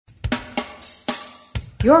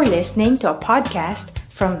You're listening to a podcast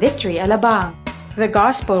from Victory Alabang. The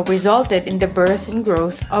gospel resulted in the birth and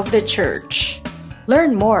growth of the church.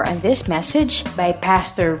 Learn more on this message by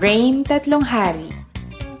Pastor Rain Tatlonghari.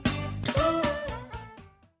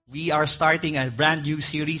 We are starting a brand new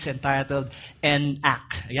series entitled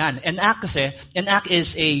Enak. Ayan. Enak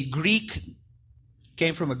is a Greek,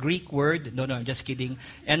 came from a Greek word. No, I'm just kidding.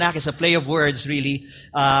 Enak is a play of words, really.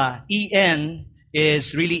 En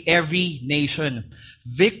is really every nation.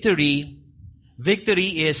 Victory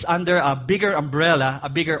is under a bigger umbrella, a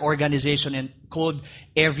bigger organization, and called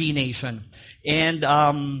Every Nation. And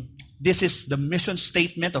this is the mission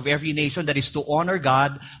statement of every nation, that is to honor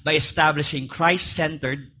God by establishing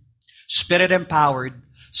Christ-centered, Spirit-empowered,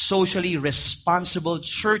 socially responsible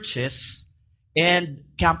churches and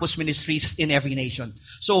campus ministries in every nation.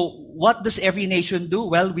 So what does every nation do?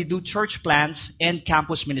 Well, we do church plants and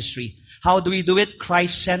campus ministry. How do we do it?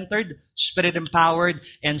 Christ-centered, Spirit-empowered,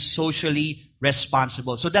 and socially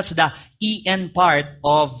responsible. So that's the EN part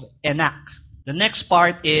of Enak. The next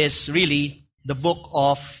part is really the book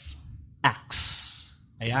of Acts.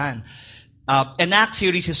 Ayan. Enak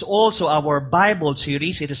series is also our Bible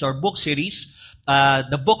series. It is our book series.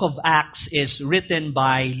 The book of Acts is written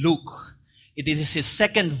by Luke. It is his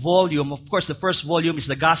second volume. Of course, the first volume is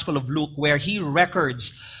the Gospel of Luke, where he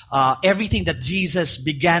records everything that Jesus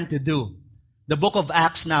began to do. The book of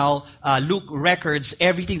Acts now, Luke records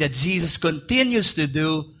everything that Jesus continues to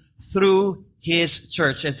do through his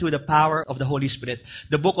church and through the power of the Holy Spirit.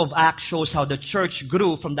 The book of Acts shows how the church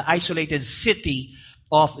grew from the isolated city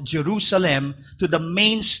of Jerusalem to the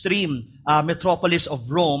mainstream metropolis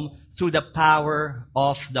of Rome through the power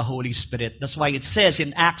of the Holy Spirit. That's why it says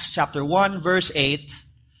in Acts chapter 1 verse 8,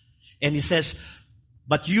 and it says,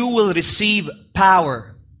 "But you will receive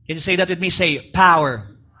power." Can you say that with me? Say, power.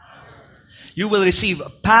 You will receive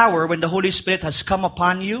power when the Holy Spirit has come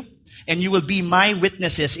upon you, and you will be my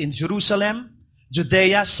witnesses in Jerusalem,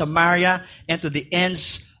 Judea, Samaria, and to the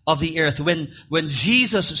ends of the earth. When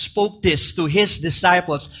Jesus spoke this to his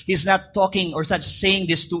disciples, he's not talking or not saying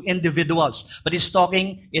this to individuals, but he's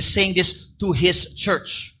saying this to his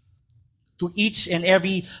church. To each and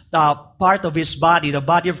every part of his body, the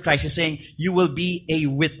body of Christ. He's saying, you will be a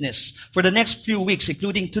witness. For the next few weeks,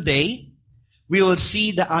 including today, we will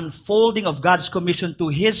see the unfolding of God's commission to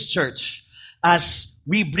his church as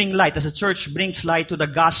we bring light, as the church brings light to the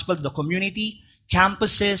gospel, the community,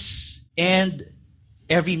 campuses, and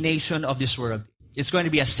every nation of this world. It's going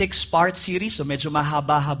to be a 6-part series, so medyo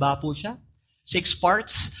mahaba-haba po siya. 6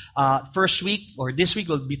 parts. First week, or this week,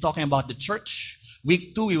 we'll be talking about the church.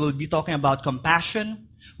 Week 2, we will be talking about compassion.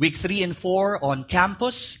 Week 3 and 4 on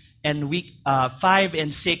campus. And week 5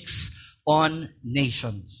 and 6 on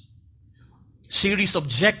nations. Series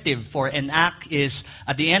objective for Enak is,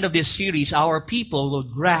 at the end of this series, our people will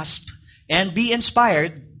grasp and be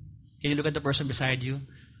inspired. Can you look at the person beside you?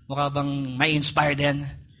 Mukha bang may inspired din?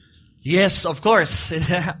 Yes, of course.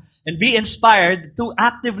 And be inspired to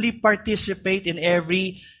actively participate in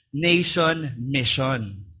every nation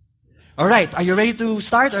mission. Alright, are you ready to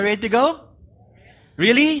start? Are you ready to go?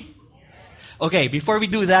 Really? Okay, before we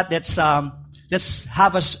do that, let's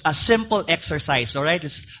have a simple exercise, alright?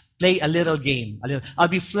 Let's play a little game. I'll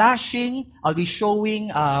be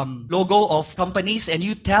showing logo of companies, and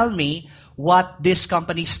you tell me what this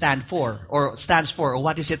company stands for, or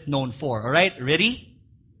what is it known for. Alright? Ready?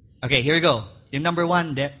 Okay, here we go. Yung number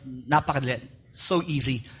 1, napakadali. So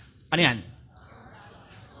easy. Ano yan?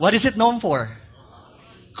 What is it known for?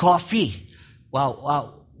 Coffee.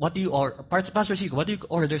 Wow. What do you order? Pastor Chico, what do you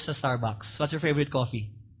order sa Starbucks? What's your favorite coffee?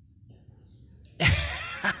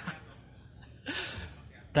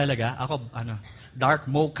 Talaga? Ako, dark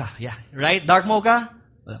mocha. Yeah. Right? Dark mocha?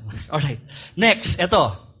 Alright. Next,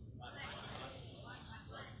 ito.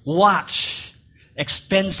 Watch.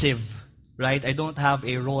 Expensive. Right? I don't have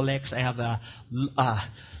a Rolex. I have a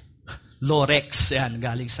Lorex. Yan,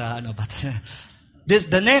 galing sa but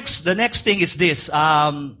the next thing is this.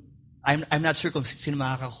 I'm not sure kung sino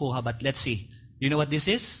makakakuha, but let's see. You know what this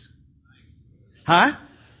is? Huh?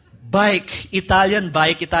 Bike. Italian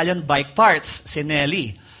bike parts.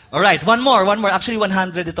 Sinelli. Alright, one more. Actually,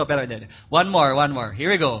 100 ito, pero one more. Here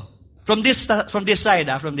we go. From this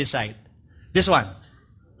side. This one.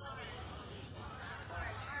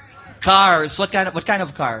 Cars. What kind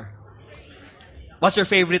of car? What's your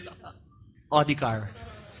favorite Audi car?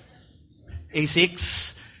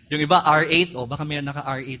 A6. Yung iba, R8. Baka may naka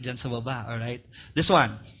R8 dyan sa baba. Alright. This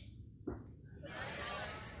one.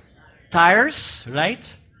 Tires, right?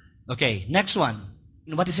 Okay, next one.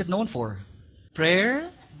 What is it known for?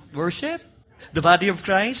 Prayer? Worship? The body of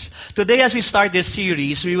Christ? Today, as we start this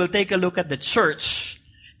series, we will take a look at the church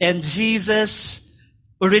and Jesus'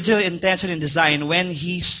 original intention and design when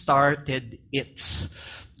He started it.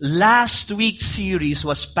 Last week's series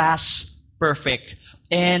was Past Perfect.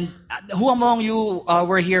 And who among you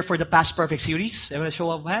were here for the Past Perfect series? Everyone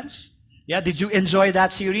show of hands? Yeah, did you enjoy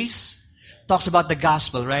that series? Talks about the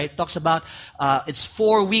gospel, right? Talks about, it's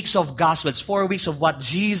 4 weeks of gospel. It's 4 weeks of what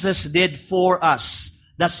Jesus did for us.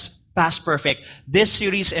 That's Past Perfect. This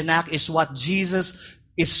series, Enact, is what Jesus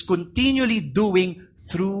is continually doing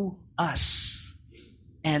through us.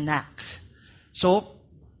 Enact. So,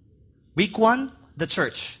 week 1, the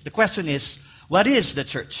church. The question is, what is the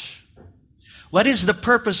church? What is the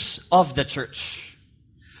purpose of the church?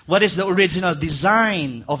 What is the original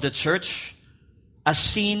design of the church as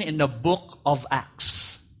seen in the book of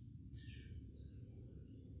Acts?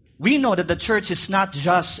 We know that the church is not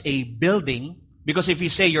just a building, because if you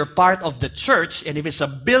say you're part of the church, and if it's a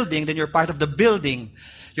building, then you're part of the building.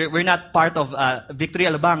 We're not part of Victory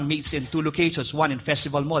Alabang meets in 2 locations, one in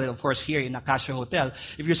Festival Mall, and of course here in Acacia Hotel.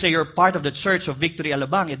 If you say you're part of the church of Victory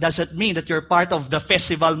Alabang, it doesn't mean that you're part of the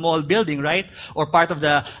Festival Mall building, right? Or part of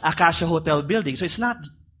the Acacia Hotel building. So it's not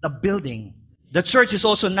a building. The church is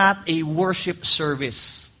also not a worship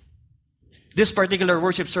service. This particular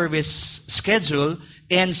worship service schedule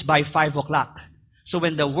ends by 5 o'clock. So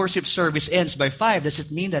when the worship service ends by 5, does it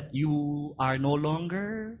mean that you are no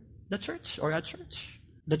longer the church or a church?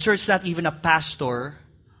 The church is not even a pastor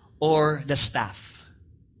or the staff.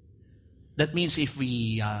 That means if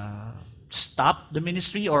we stop the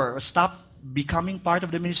ministry or stop becoming part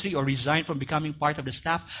of the ministry or resign from becoming part of the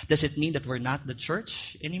staff, does it mean that we're not the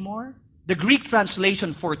church anymore? The Greek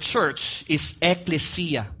translation for church is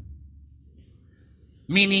ekklesia,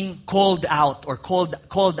 meaning called out or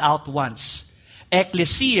called out once.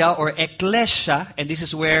 Ekklesia or ecclesia, and this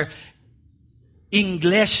is where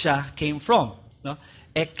Inglesia came from. No?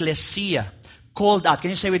 Ecclesia, called out. Can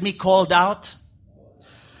you say with me, called out?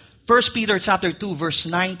 1 Peter chapter 2, verse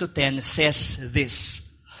 9 to 10 says this: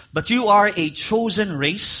 But you are a chosen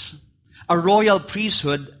race, a royal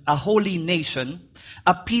priesthood, a holy nation,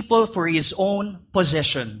 a people for His own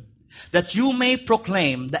possession, that you may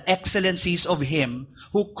proclaim the excellencies of Him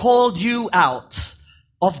who called you out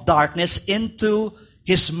of darkness into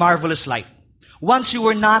His marvelous light. Once you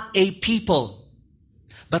were not a people,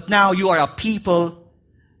 but now you are a people.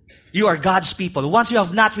 You are God's people. Once you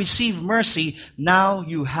have not received mercy, now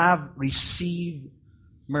you have received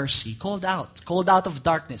mercy. Called out of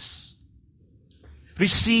darkness.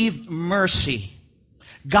 Received mercy.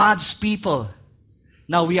 God's people.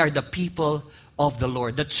 Now we are the people of the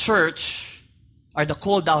Lord. The church are the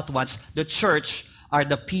called out ones. The church are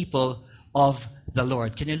the people of the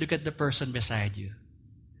Lord. Can you look at the person beside you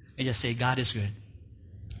and just say, God is good?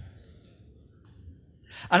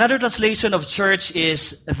 Another translation of church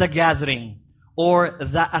is the gathering or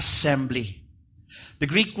the assembly. The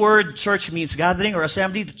Greek word church means gathering or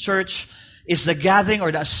assembly. The church is the gathering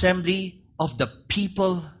or the assembly of the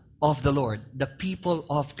people of the Lord, the people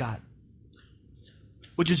of God.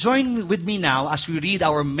 Would you join with me now as we read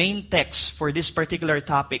our main text for this particular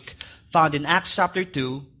topic found in Acts chapter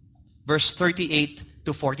 2, verse 38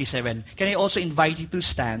 to 47. Can I also invite you to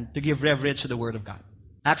stand to give reverence to the Word of God?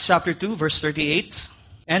 Acts chapter 2, verse 38.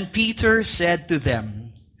 And Peter said to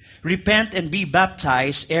them, Repent and be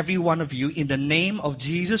baptized, every one of you, in the name of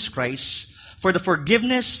Jesus Christ, for the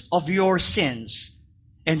forgiveness of your sins,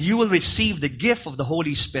 and you will receive the gift of the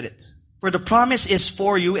Holy Spirit. For the promise is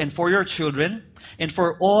for you and for your children, and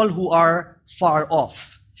for all who are far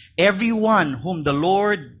off, everyone whom the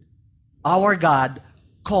Lord our God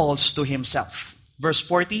calls to Himself. Verse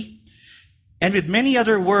 40, And with many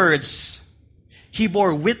other words, He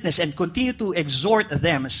bore witness and continued to exhort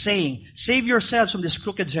them, saying, Save yourselves from this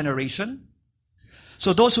crooked generation.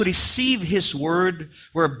 So those who received His word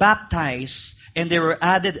were baptized, and there were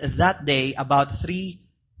added that day about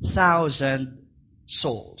 3,000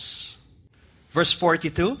 souls. Verse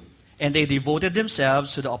 42, And they devoted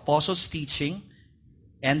themselves to the apostles' teaching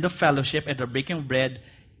and the fellowship and the breaking of bread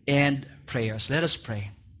and prayers. Let us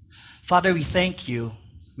pray. Father, we thank you.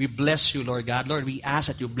 We bless you, Lord God. Lord, we ask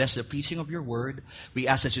that you bless the preaching of your word. We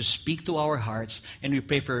ask that you speak to our hearts. And we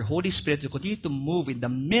pray for your Holy Spirit to continue to move in the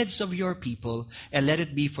midst of your people. And let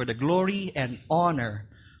it be for the glory and honor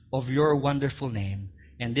of your wonderful name.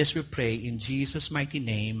 And this we pray in Jesus' mighty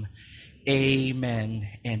name. Amen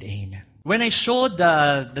and amen. When I showed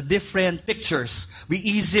the different pictures, we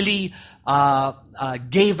easily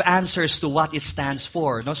gave answers to what it stands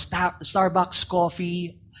for. No, Starbucks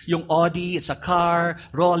coffee, yung Audi, it's a car,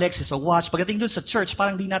 Rolex, it's a watch. Pagdating dun sa church,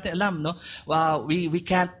 parang di natin alam, no? We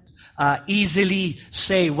can't easily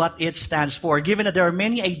say what it stands for. Given that there are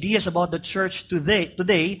many ideas about the church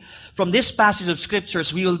today, from this passage of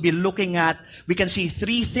scriptures, we can see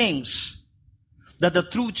three things that the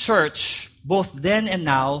true church, both then and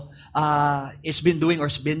now, is been doing or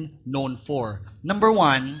has been known for. Number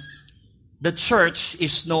one, the church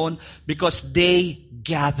is known because they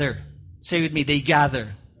gather. Say with me, they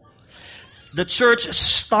gather. The church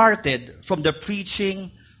started from the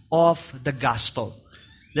preaching of the gospel.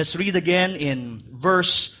 Let's read again in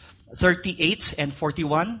verse 38 and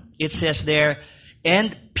 41. It says there,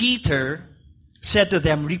 "And Peter said to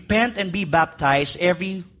them, Repent and be baptized,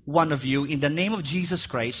 every one of you, in the name of Jesus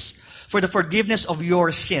Christ, for the forgiveness of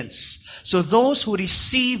your sins." So those who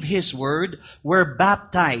received his word were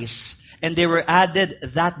baptized, and they were added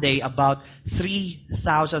that day about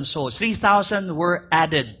 3,000 souls. 3,000 were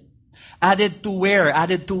added. Added to where?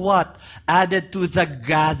 Added to what? Added to the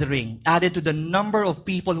gathering. Added to the number of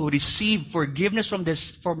people who received forgiveness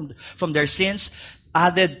from their sins.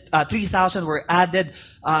 Added 3,000 were added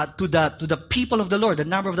to the people of the Lord, the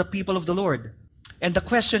number of the people of the Lord. And the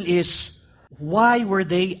question is, why were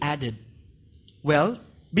they added? Well,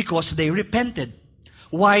 because they repented.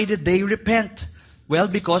 Why did they repent? Well,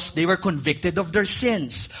 because they were convicted of their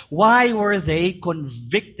sins. Why were they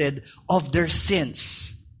convicted of their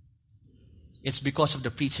sins? It's because of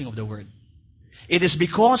the preaching of the word. It is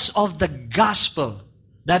because of the gospel.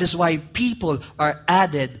 That is why people are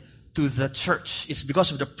added to the church. It's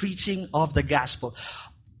because of the preaching of the gospel.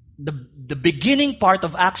 The beginning part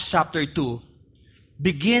of Acts chapter 2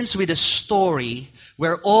 begins with a story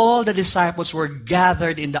where all the disciples were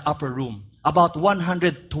gathered in the upper room. About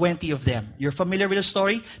 120 of them. You're familiar with the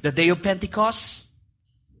story? The day of Pentecost?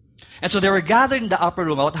 And so they were gathered in the upper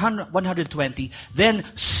room, about 120. Then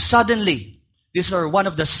suddenly, these are one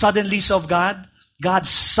of the suddenlies of God. God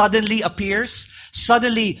suddenly appears.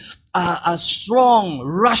 Suddenly, a strong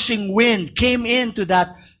rushing wind came into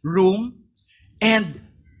that room, and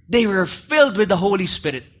they were filled with the Holy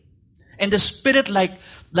Spirit. And the Spirit,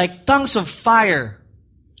 like tongues of fire,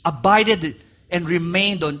 abided and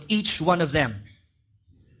remained on each one of them.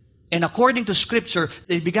 And according to Scripture,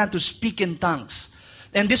 they began to speak in tongues.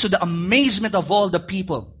 And this was the amazement of all the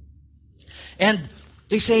people. And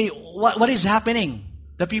they say, what is happening?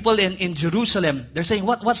 The people in Jerusalem, they're saying,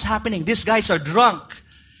 what's happening? These guys are drunk.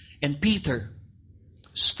 And Peter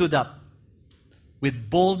stood up with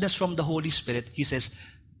boldness from the Holy Spirit. He says,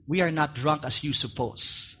 we are not drunk as you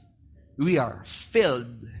suppose. We are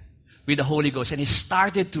filled with the Holy Ghost. And he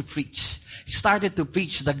started to preach. He started to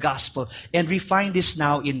preach the gospel. And we find this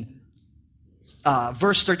now in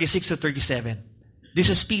verse 36 to 37. This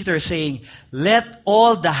is Peter saying, "Let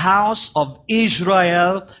all the house of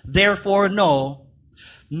Israel therefore know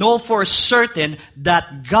for certain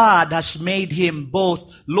that God has made him both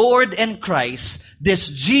Lord and Christ, this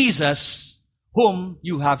Jesus whom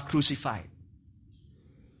you have crucified."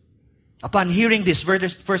 Upon hearing this,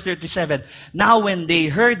 verse 37, "Now when they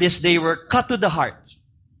heard this, they were cut to the heart.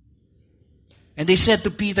 And they said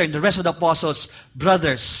to Peter and the rest of the apostles,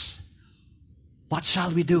 'Brothers, what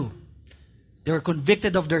shall we do?'" They were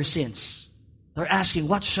convicted of their sins. They're asking,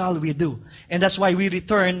 what shall we do? And that's why we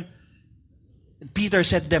return. Peter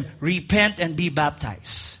said to them, "Repent and be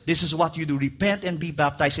baptized." This is what you do. Repent and be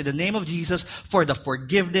baptized in the name of Jesus for the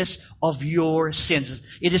forgiveness of your sins.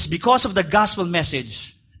 It is because of the gospel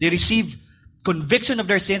message. They receive conviction of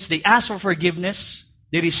their sins. They ask for forgiveness.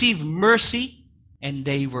 They receive mercy. And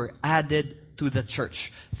they were added to the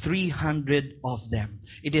church. 300 of them.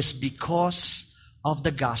 It is because of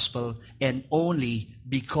the gospel and only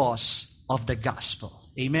because of the gospel.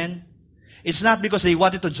 Amen? It's not because they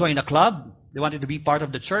wanted to join a club, they wanted to be part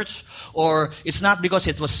of the church, or it's not because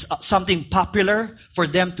it was something popular for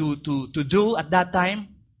them to do at that time.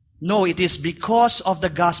 No, it is because of the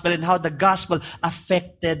gospel and how the gospel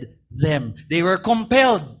affected them. They were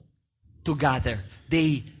compelled to gather.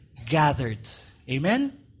 They gathered.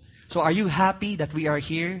 Amen? So are you happy that we are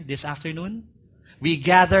here this afternoon? We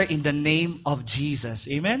gather in the name of Jesus.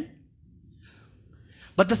 Amen?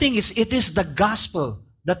 But the thing is, it is the gospel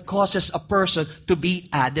that causes a person to be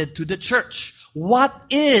added to the church. What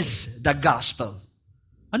is the gospel?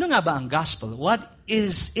 Ano nga ba ang gospel? What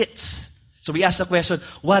is it? So we ask the question,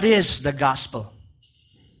 what is the gospel?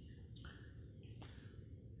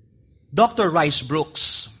 Dr. Rice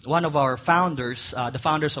Brooks, one of our founders, the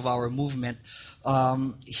founders of our movement,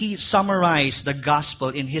 he summarized the gospel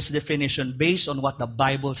in his definition based on what the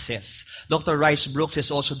Bible says. Dr. Rice Brooks is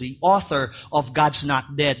also the author of God's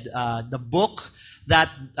Not Dead, the book that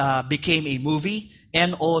became a movie,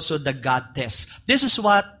 and also the God Test. This is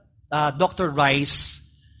what Dr. Rice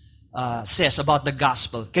says about the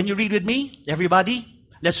gospel. Can you read with me, everybody?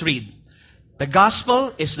 Let's read. The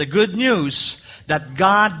gospel is the good news that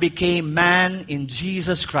God became man in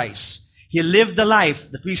Jesus Christ. He lived the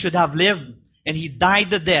life that we should have lived, and He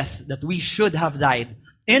died the death that we should have died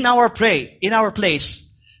in our place.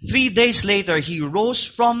 3 days later, He rose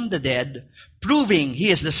from the dead, proving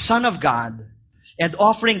He is the Son of God, and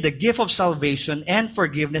offering the gift of salvation and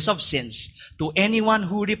forgiveness of sins to anyone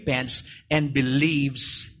who repents and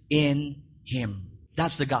believes in Him.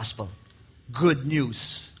 That's the gospel. Good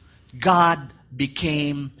news. God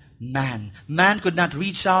became man. Man could not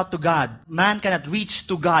reach out to God. Man cannot reach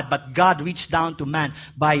to God, but God reached down to man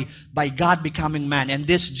by God becoming man. And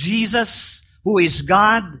this Jesus, who is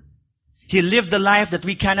God, He lived the life that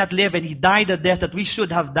we cannot live, and He died the death that we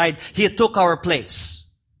should have died. He took our place.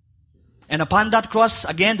 And upon that cross,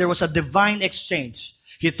 again, there was a divine exchange.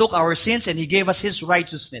 He took our sins and He gave us His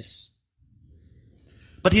righteousness.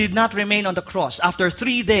 But He did not remain on the cross. After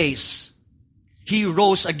 3 days, He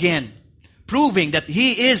rose again, proving that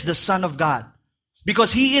He is the Son of God.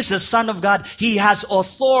 Because He is the Son of God, He has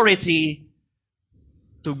authority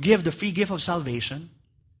to give the free gift of salvation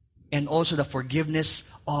and also the forgiveness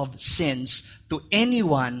of sins to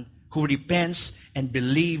anyone who repents and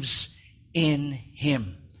believes in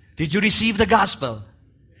Him. Did you receive the gospel?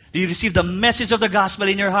 Did you receive the message of the gospel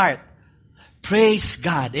in your heart? Praise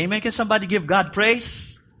God. Amen. Can somebody give God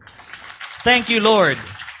praise? Thank you, Lord.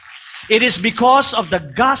 It is because of the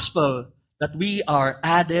gospel that we are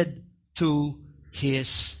added to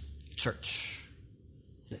His church.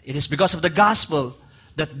 It is because of the gospel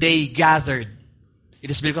that they gathered.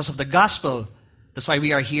 It is because of the gospel. That's why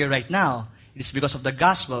we are here right now. It is because of the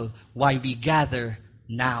gospel why we gather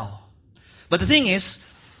now. But the thing is,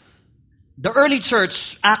 the early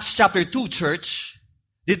church, Acts chapter 2 church,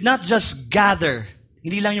 did not just gather.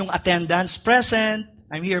 Hindi lang yung attendance, present,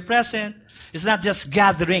 I'm here present. It's not just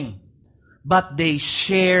gathering. But they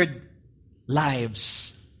shared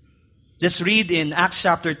lives. Let's read in Acts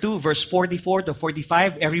chapter 2, verse 44 to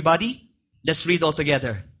 45. Everybody, let's read all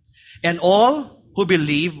together. And all who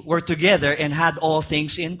believed were together and had all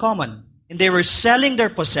things in common. And they were selling their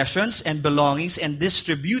possessions and belongings and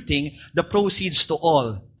distributing the proceeds to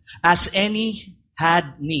all, as any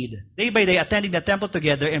had need. Day by day, attending the temple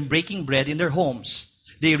together and breaking bread in their homes.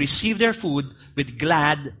 They received their food with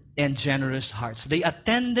glad and generous hearts. They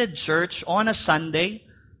attended church on a Sunday.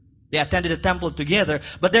 They attended the temple together,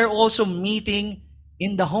 but they're also meeting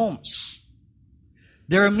in the homes.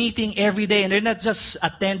 They're meeting every day, and they're not just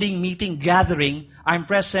attending, meeting, gathering. I'm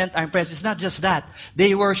present, I'm present. It's not just that.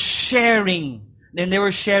 They were sharing, and they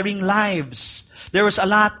were sharing lives. There was a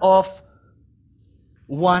lot of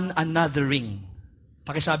one anothering.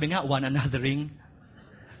 Pakisabi nga, one anothering.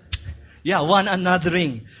 Yeah, one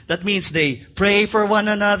anothering. That means they pray for one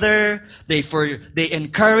another, they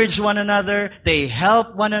encourage one another, they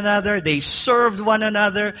help one another, they served one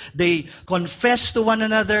another, they confessed to one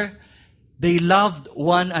another, they loved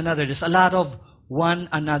one another. There's a lot of one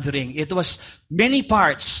anothering. It was many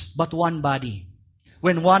parts, but one body.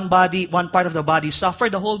 When one part of the body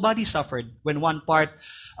suffered, the whole body suffered. When one part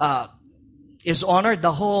is honored,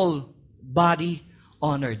 the whole body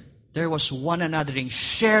honored. There was one anothering,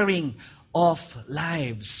 sharing of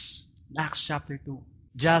lives. Acts chapter 2.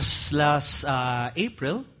 Just last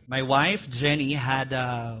April, my wife, Jenny, had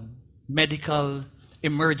a medical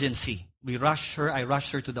emergency. I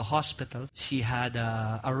rushed her to the hospital. She had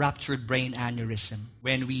a ruptured brain aneurysm.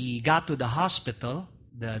 When we got to the hospital,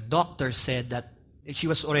 the doctor said that she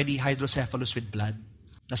was already hydrocephalus with blood.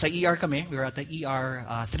 Nasa ER kami. We were at the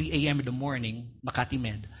ER 3 a.m. in the morning, Makati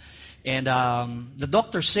Med. And the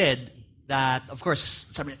doctor said that, of course,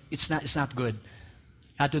 it's not good.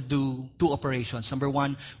 Had to do 2 operations. Number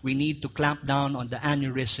 1, we need to clamp down on the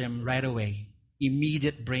aneurysm right away.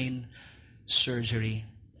 Immediate brain surgery.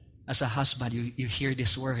 As a husband, you hear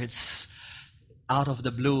these words out of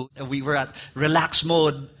the blue. We were at relax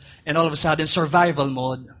mode, and all of a sudden, survival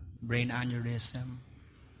mode. Brain aneurysm,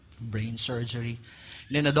 brain surgery.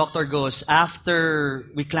 And then the doctor goes, after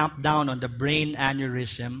we clamp down on the brain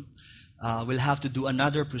aneurysm, we'll have to do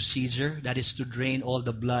another procedure, that is to drain all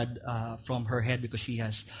the blood from her head because she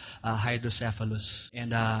has hydrocephalus.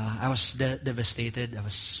 And I was devastated.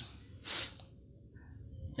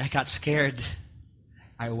 I got scared.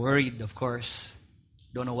 I worried, of course.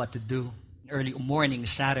 Don't know what to do. Early morning,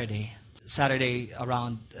 Saturday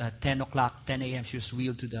around 10 a.m., she was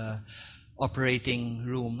wheeled to the operating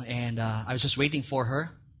room, and I was just waiting for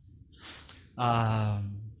her.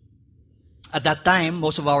 At that time,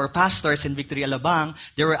 most of our pastors in Victory Alabang,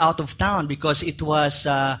 they were out of town because it was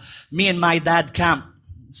me and my dad camp.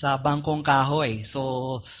 sa bangkong kahoy.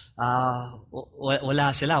 So,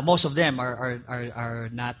 wala sila. Most of them are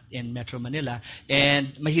not in Metro Manila.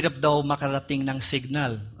 And mahirap daw makarating ng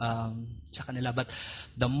signal sa kanila. But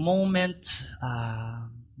the moment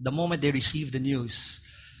they received the news,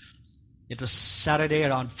 it was Saturday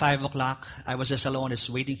around 5 o'clock. I was just alone, just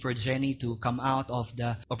waiting for Jenny to come out of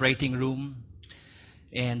the operating room.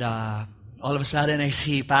 And all of a sudden, I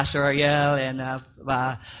see Pastor Ariel and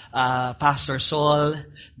Pastor Saul.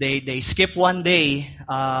 They skip one day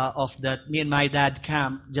of that me and my dad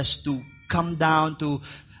camp just to come down to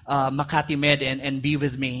Makati Med and be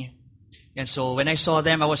with me. And so when I saw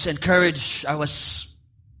them, I was encouraged. I was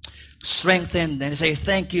strengthened. And I say,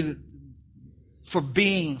 thank you for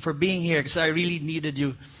being here, because I really needed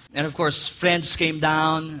you. And of course, friends came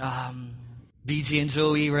down. DG and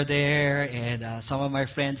Joey were there, and some of my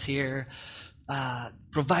friends here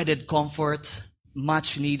provided comfort,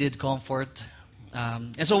 much needed comfort.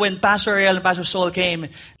 And so when Pastor Ariel and Pastor Saul came,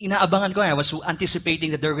 inaabangan ko. I was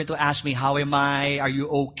anticipating that they were going to ask me, how am I? Are you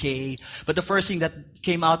okay? But the first thing that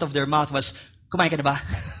came out of their mouth was, kumain ka na ba?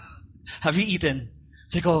 Have you eaten?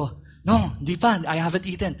 Sabi ko, no, hindi pa. I haven't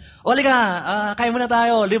eaten. O, halika, kain muna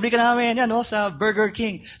tayo. Libre ka namin, yan, sa Burger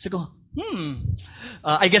King. So ko,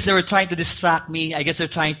 I guess they were trying to distract me. I guess they're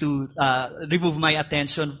trying to remove my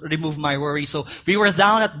attention, remove my worry. So we were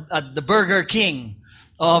down at the Burger King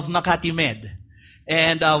of Makati Med.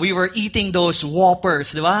 And we were eating those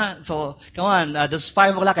Whoppers, di ba? So, come on, it's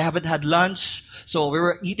 5 o'clock. I haven't had lunch. So we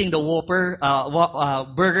were eating the Whopper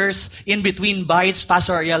burgers. In between bites,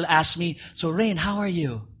 Pastor Ariel asked me, so Rain, how are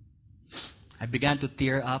you? I began to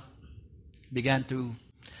tear up, began to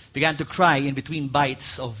cry in between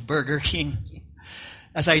bites of Burger King.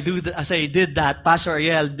 As I did that, Pastor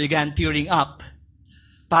Ariel began tearing up.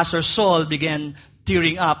 Pastor Saul began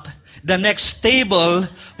tearing up. The next table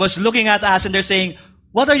was looking at us and they're saying,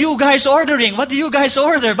 what are you guys ordering? What do you guys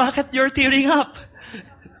order? Bakit you're tearing up?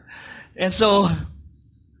 And so,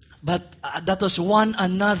 but that was one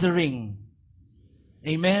anothering.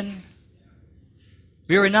 Amen?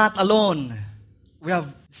 We were not alone. We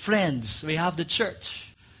have friends. We have the church.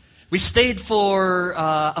 We stayed for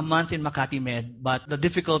a month in Makati Med, but the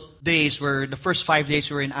difficult days were, the first 5 days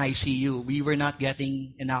we were in ICU. We were not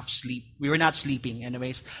getting enough sleep. We were not sleeping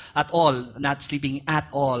anyways, at all. Not sleeping at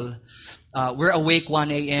all. We're awake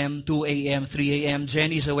 1 a.m., 2 a.m., 3 a.m.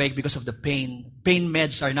 Jenny's awake because of the pain. Pain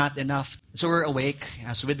meds are not enough. So we're awake. I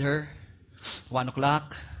was with her. 1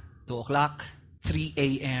 o'clock, 2 o'clock, 3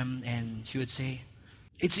 a.m. And she would say,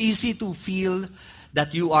 it's easy to feel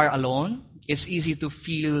that you are alone. It's easy to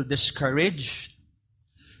feel discouraged.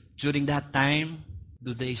 During that time,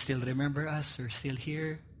 do they still remember us? We're still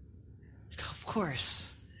here? Of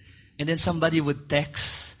course. And then somebody would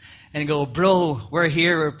text and go, bro, we're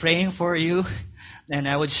here, we're praying for you. And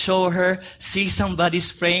I would show her, see,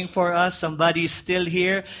 somebody's praying for us, somebody's still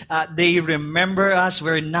here. They remember us,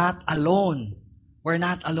 we're not alone. We're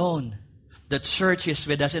not alone. The church is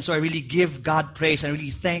with us. And so I really give God praise. I really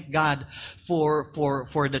thank God for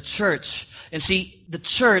the church. And see, the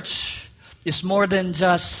church is more than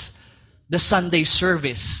just the Sunday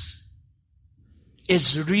service.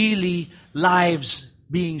 It's really lives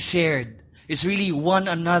being shared. It's really one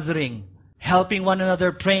anothering, helping one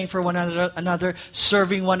another, praying for one another,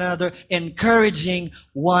 serving one another, encouraging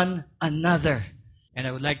one another. And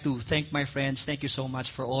I would like to thank my friends. Thank you so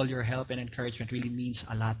much for all your help and encouragement. It really means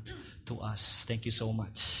a lot to us. Thank you so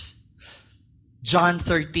much. John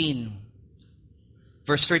 13,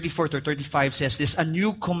 verse 34 to 35 says this, a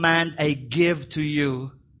new command I give to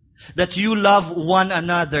you, that you love one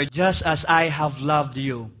another just as I have loved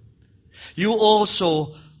you. You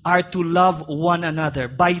also are to love one another.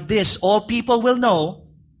 By this, all people will know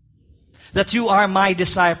that you are my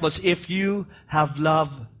disciples if you have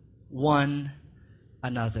loved one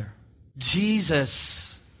another.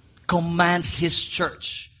 Jesus commands His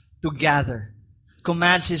church to gather.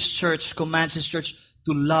 Commands His church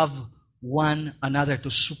to love one another, to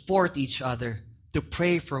support each other, to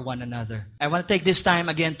pray for one another. I want to take this time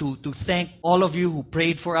again to thank all of you who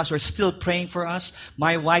prayed for us or still praying for us.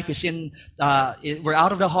 My wife is we're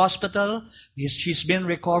out of the hospital. She's been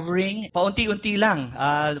recovering. Paunti-unti lang.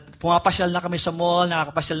 Pumapasyal na kami sa mall,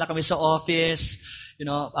 nakakapasyal na kami sa office.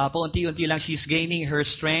 Paunti-unti lang she's gaining her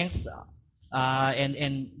strength.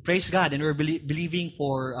 And praise God. And we're believing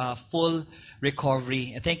for full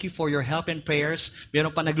recovery. And thank you for your help and prayers.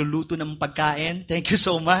 Meron pa nagluluto ng pagkain. Thank you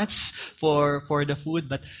so much for the food.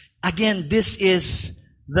 But again, this is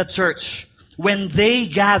the church. When they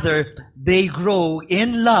gather, they grow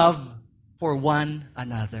in love for one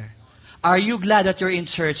another. Are you glad that you're in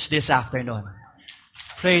church this afternoon?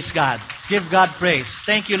 Praise God. Let's give God praise.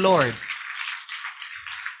 Thank you, Lord.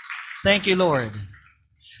 Thank you, Lord.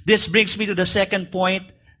 This brings me to the second point.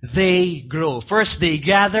 They grow. First, they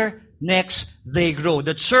gather. Next, they grow.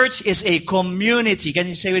 The church is a community. Can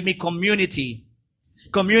you say with me, community?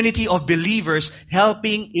 Community of believers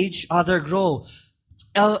helping each other grow.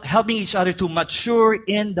 Helping each other to mature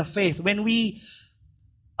in the faith. When we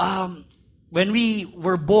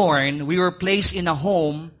were born, we were placed in a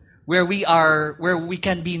home where we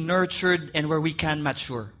can be nurtured and where we can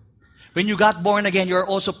mature. When you got born again, you are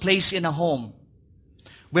also placed in a home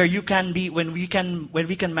where you can be, when we can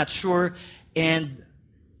mature and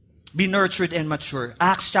be nurtured and mature.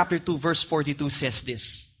 Acts chapter 2 verse 42 says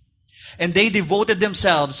this. And they devoted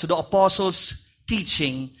themselves to the apostles'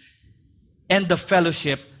 teaching and the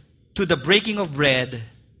fellowship, to the breaking of bread,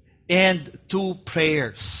 and to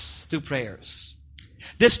prayers. To prayers.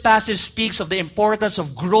 This passage speaks of the importance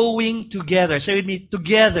of growing together. Say with me,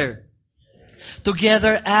 together.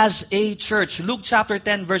 Together as a church. Luke chapter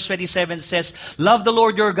 10 verse 27 says, love the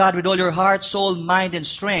Lord your God with all your heart, soul, mind, and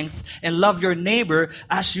strength, and love your neighbor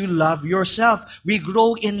as you love yourself. We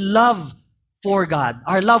grow in love for God.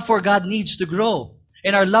 Our love for God needs to grow.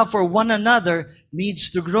 And our love for one another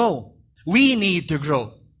needs to grow. We need to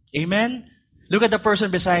grow. Amen? Look at the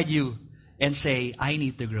person beside you and say, I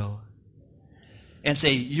need to grow. And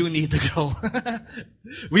say, you need to grow.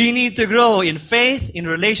 We need to grow in faith, in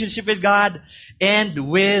relationship with God, and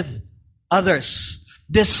with others.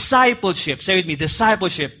 Discipleship. Say with me,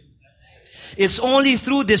 discipleship. It's only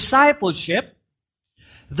through discipleship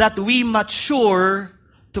that we mature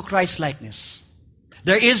to Christ-likeness.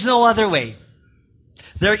 There is no other way.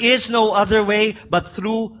 There is no other way but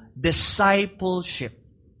through discipleship.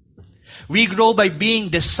 We grow by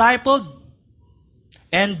being discipled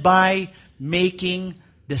and by making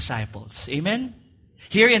disciples. Amen?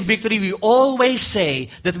 Here in Victory, we always say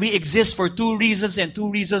that we exist for two reasons and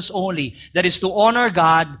two reasons only. That is to honor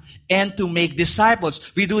God and to make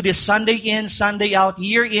disciples. We do this Sunday in, Sunday out,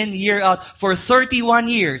 year in, year out for 31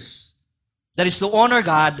 years. That is to honor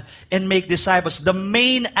God and make disciples. The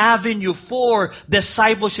main avenue for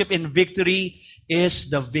discipleship in Victory is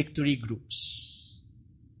the Victory groups.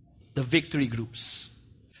 The Victory groups.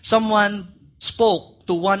 Someone spoke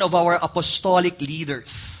to one of our apostolic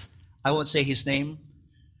leaders. I won't say his name,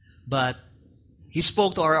 but he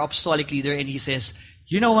spoke to our apostolic leader and he says,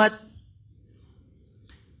 you know what?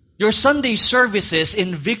 Your Sunday services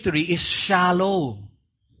in Victory is shallow.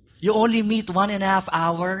 You only meet 1.5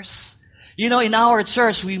 hours. You know, in our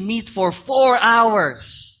church, we meet for 4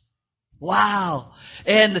 hours. Wow.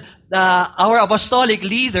 And our apostolic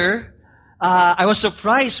leader, I was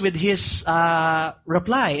surprised with his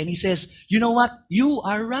reply. And he says, you know what? You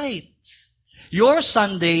are right. Your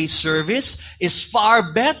Sunday service is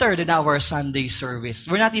far better than our Sunday service.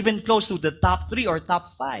 We're not even close to the top 3 or top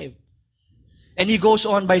 5. And he goes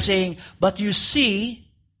on by saying, but you see,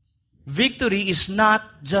 Victory is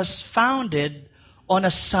not just founded on a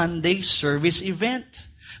Sunday service event,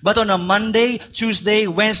 but on a Monday, Tuesday,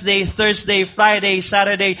 Wednesday, Thursday, Friday,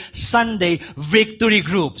 Saturday, Sunday, Victory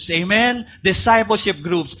groups. Amen? Discipleship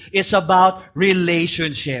groups. It's about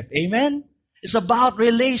relationship. Amen? It's about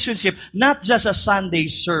relationship, not just a Sunday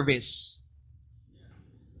service.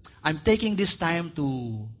 I'm taking this time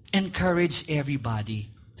to encourage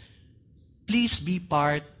everybody. Please be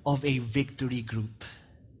part of a Victory group.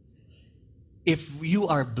 If you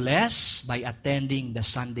are blessed by attending the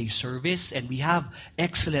Sunday service, and we have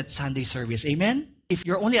excellent Sunday service, amen? If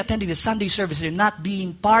you're only attending the Sunday service and you're not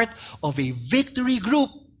being part of a Victory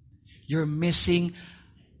group, you're missing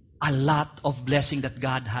a lot of blessing that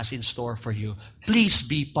God has in store for you. Please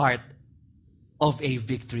be part of a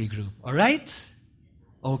Victory group. All right?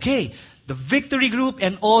 Okay. The Victory group,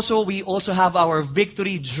 and also we also have our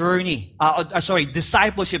Victory journey.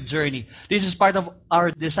 Discipleship journey. This is part of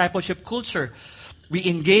our discipleship culture. We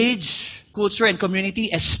engage culture and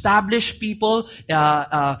community, establish people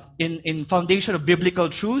in foundation of biblical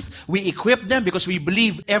truth. We equip them because we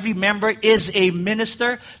believe every member is a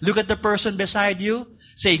minister. Look at the person beside you.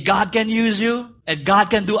 Say, God can use you, and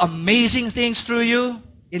God can do amazing things through you.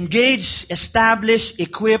 Engage, establish,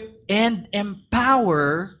 equip, and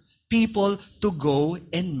empower people to go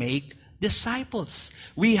and make disciples.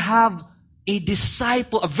 We have a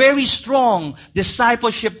very strong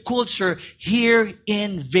discipleship culture here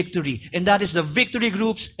in Victory. And that is the Victory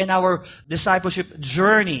groups and our discipleship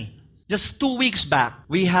journey. Just 2 weeks back,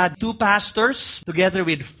 we had 2 pastors together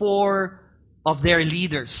with 4 of their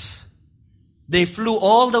leaders. They flew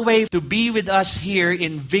all the way to be with us here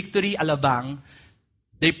in Victory, Alabang.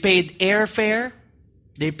 They paid airfare.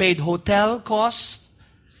 They paid hotel costs.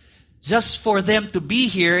 just for them to be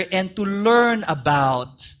here and to learn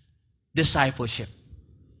about discipleship.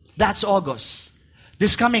 That's August.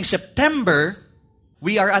 This coming September,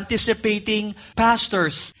 we are anticipating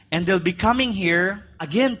pastors, and they'll be coming here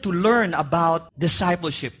again to learn about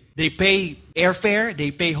discipleship. They pay airfare,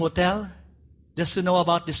 they pay hotel, just to know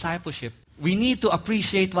about discipleship. We need to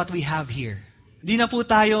appreciate what we have here. Di na po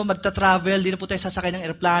tayo magta-travel, di na po tayo sasakay ng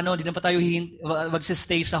aeroplano, di na po tayo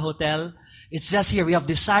mag-stay sa hotel. It's just here. We have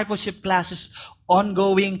discipleship classes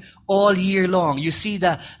ongoing all year long. You see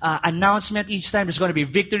the announcement each time. There's going to be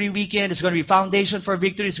Victory Weekend. There's going to be Foundation for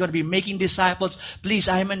Victory. It's going to be Making Disciples. Please,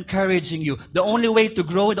 I am encouraging you. The only way to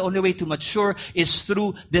grow, the only way to mature is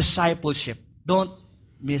through discipleship. Don't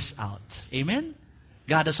miss out. Amen?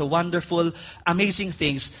 God has a wonderful, amazing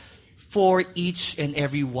things for each and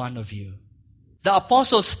every one of you. The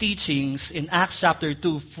apostles' teachings in Acts chapter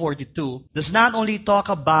 2:42 does not only talk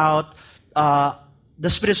about the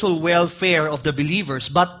spiritual welfare of the believers,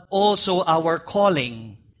 but also our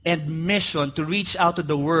calling and mission to reach out to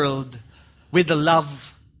the world with the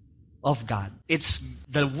love of God. It's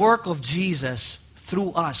the work of Jesus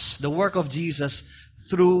through us, the work of Jesus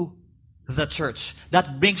through the church.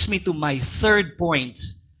 That brings me to my third point.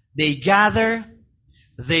 They gather,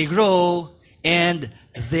 they grow, and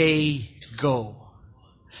they go.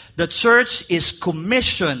 The church is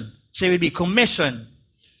commissioned. Say with me, commissioned.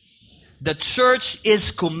 The church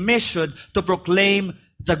is commissioned to proclaim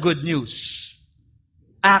the good news.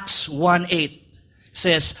 Acts 1:8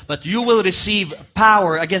 says, but you will receive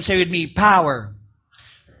power. Again, say with me, power.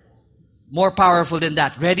 More powerful than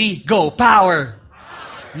that. Ready? Go. Power.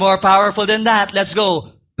 More powerful than that. Let's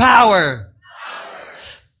go. Power.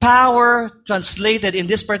 Power, translated in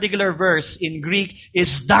this particular verse in Greek,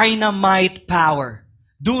 is dynamite power.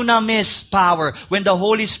 Dunamis power. When the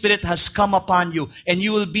Holy Spirit has come upon you, and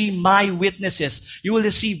you will be my witnesses. You will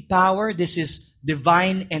receive power. This is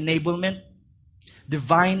divine enablement,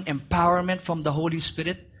 divine empowerment from the Holy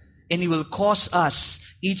Spirit. And He will cause us,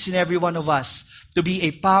 each and every one of us, to be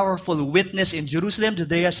a powerful witness in Jerusalem,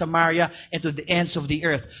 Judea, Samaria, and to the ends of the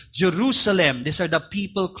earth. Jerusalem, these are the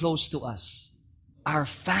people close to us. Our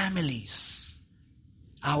families,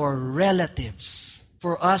 our relatives,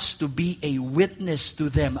 for us to be a witness to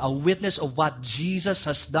them, a witness of what Jesus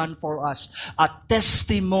has done for us, a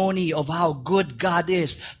testimony of how good God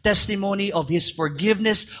is, testimony of His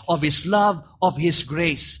forgiveness, of His love, of His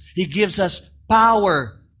grace. He gives us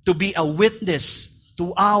power to be a witness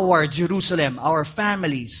to our Jerusalem, our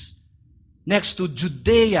families. Next to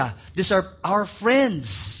Judea, these are our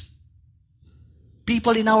friends.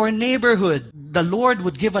 People in our neighborhood. The Lord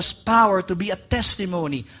would give us power to be a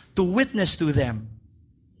testimony, to witness to them.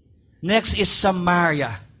 Next is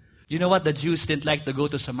Samaria. You know what? The Jews didn't like to go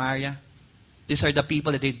to Samaria. These are the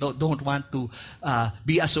people that they don't want to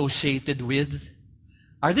be associated with.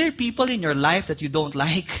 Are there people in your life that you don't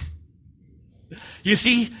like? You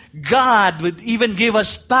see, God would even give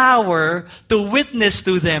us power to witness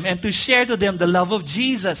to them and to share to them the love of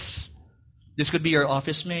Jesus. This could be your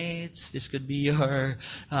office mates. This could be your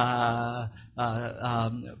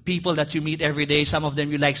people that you meet every day. Some of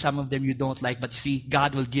them you like, some of them you don't like. But you see,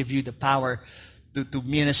 God will give you the power to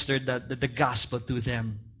minister the gospel to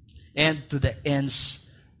them and to the ends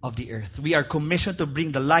of the earth. We are commissioned to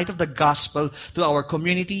bring the light of the gospel to our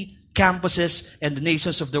community, campuses, and the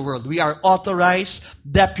nations of the world. We are authorized,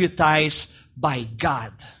 deputized by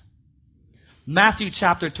God. Matthew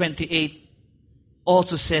chapter 28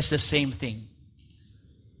 also says the same thing.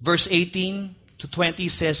 Verse 18 to 20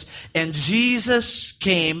 says, and Jesus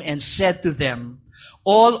came and said to them,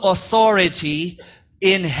 all authority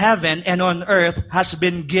in heaven and on earth has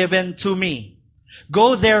been given to me.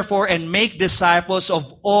 Go therefore and make disciples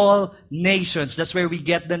of all nations. That's where we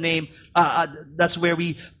get the name, that's where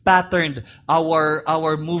we patterned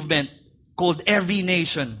our movement called Every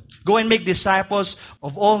Nation. Go and make disciples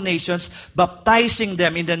of all nations, baptizing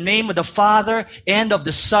them in the name of the Father and of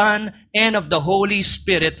the Son and of the Holy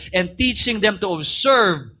Spirit, and teaching them to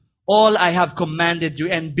observe all I have commanded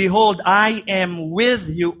you. And behold, I am with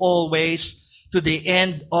you always to the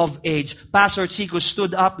end of age. Pastor Chico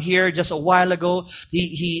stood up here just a while ago.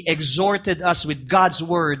 He exhorted us with God's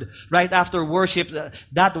word right after worship.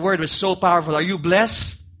 That word was so powerful. Are you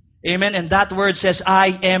blessed? Amen. And that word says,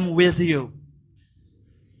 I am with you.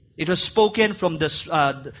 It was spoken from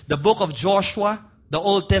the book of Joshua, the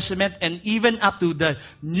Old Testament, and even up to the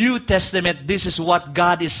New Testament. This is what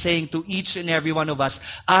God is saying to each and every one of us.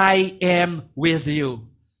 I am with you.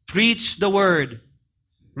 Preach the word.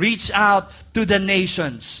 Reach out to the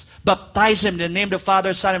nations. Baptize them in the name of the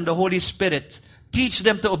Father, Son, and the Holy Spirit. Teach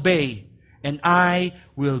them to obey. And I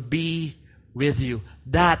will be with you.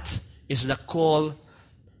 That is the call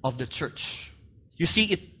of the church. You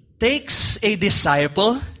see, it takes a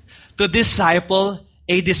disciple to disciple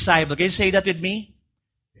a disciple. Can you say that with me?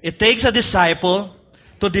 It takes a disciple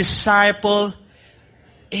to disciple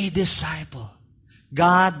a disciple.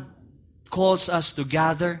 God calls us to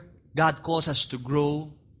gather, God calls us to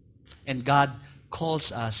grow, and God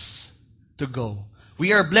calls us to go.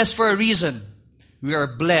 We are blessed for a reason. We are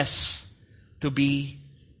blessed to be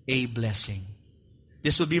a blessing.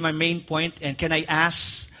 This will be my main point, and can I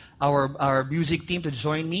ask our music team to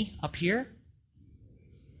join me up here?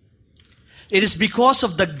 It is because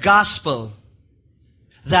of the gospel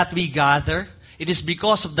that we gather. It is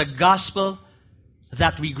because of the gospel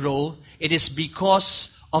that we grow. It is because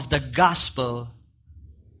of the gospel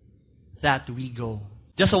that we go.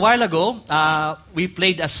 Just a while ago, we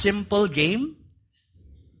played a simple game.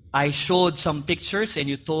 I showed some pictures and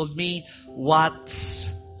you told me what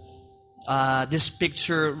this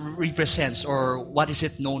picture represents or what is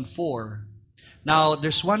it known for. Now,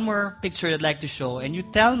 there's one more picture I'd like to show, and you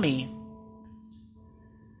tell me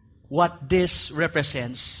what this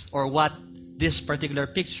represents or what this particular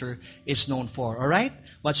picture is known for. All right?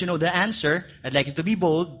 Once you know the answer, I'd like you to be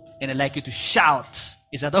bold and I'd like you to shout.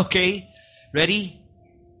 Is that okay? Ready?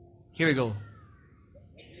 Here we go.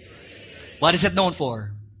 What is it known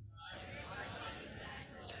for?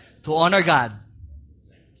 To honor God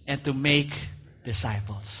and to make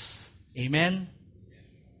disciples. Amen?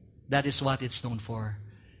 That is what it's known for.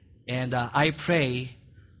 And I pray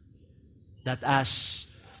that as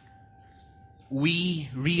we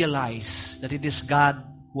realize that it is God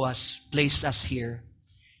who has placed us here,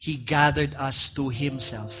 He gathered us to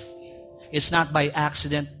Himself. It's not by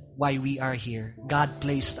accident why we are here. God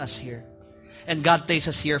placed us here. And God placed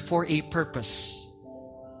us here for a purpose.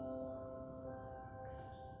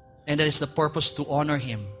 And that is the purpose to honor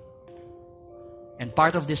Him. And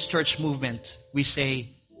part of this church movement, we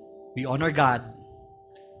say, we honor God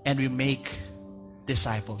and we make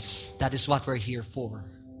disciples. That is what we're here for.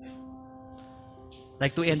 I'd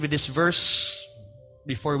like to end with this verse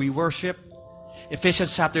before we worship.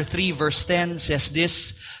 Ephesians chapter 3 verse 10 says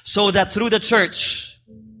this, so that through the church,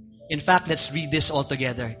 in fact, let's read this all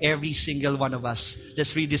together. Every single one of us.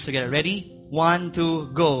 Let's read this together. Ready? 1,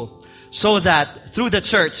 2, go. So that through the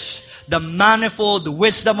church, the manifold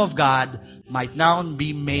wisdom of God might now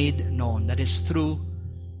be made known. That is through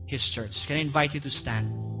His church. Can I invite you to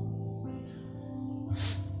stand?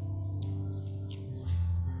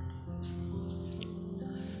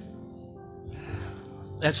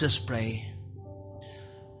 Let's just pray.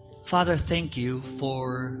 Father, thank you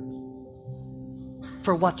for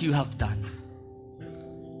what you have done.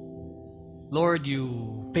 Lord,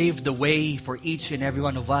 you paved the way for each and every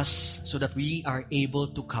one of us so that we are able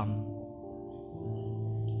to come.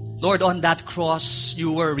 Lord, on that cross,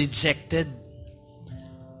 you were rejected.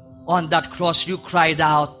 On that cross, you cried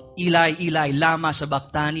out, Eli, Eli, lama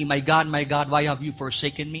sabachthani, my God, why have you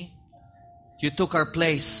forsaken me? You took our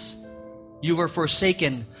place. You were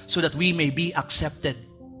forsaken so that we may be accepted.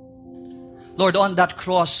 Lord, on that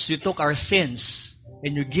cross, you took our sins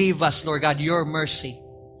and you gave us, Lord God, your mercy.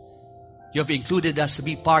 You have included us to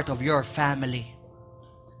be part of your family.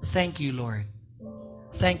 Thank you, Lord.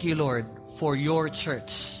 Thank you, Lord, for your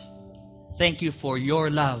church. Thank you for your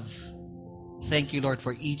love. Thank you, Lord,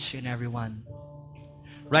 for each and every one.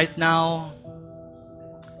 Right now,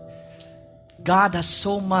 God has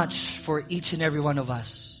so much for each and every one of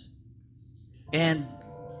us. And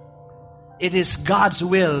it is God's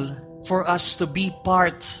will for us to be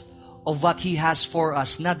part of what He has for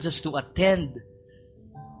us, not just to attend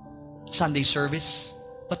Sunday service,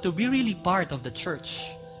 but to be really part of the church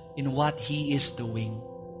in what He is doing.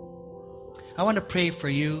 I want to pray for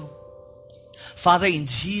you. Father, in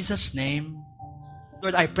Jesus' name,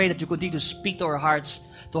 Lord, I pray that you continue to speak to our hearts,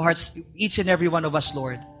 each and every one of us,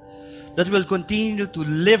 Lord, that we'll continue to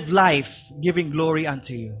live life giving glory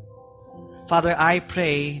unto you. Father, I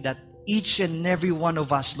pray that each and every one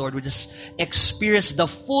of us, Lord, will just experience the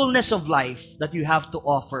fullness of life that you have to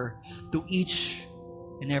offer to each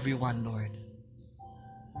and every one, Lord.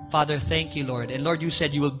 Father, thank you, Lord. And Lord, you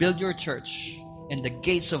said you will build your church and the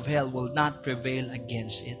gates of hell will not prevail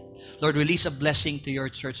against it. Lord, release a blessing to your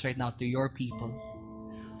church right now, to your people.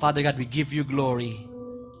 Father God, we give you glory.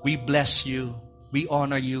 We bless you. We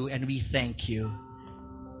honor you and we thank you.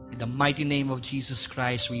 In the mighty name of Jesus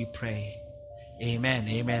Christ, we pray. Amen.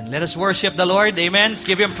 Amen. Let us worship the Lord. Amen. Let's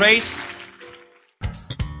give Him praise.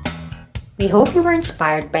 We hope you were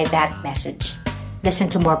inspired by that message. Listen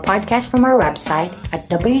to more podcasts from our website at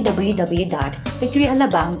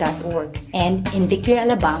www.victoryalabang.org and in Victory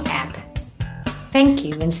Alabang app. Thank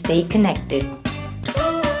you and stay connected.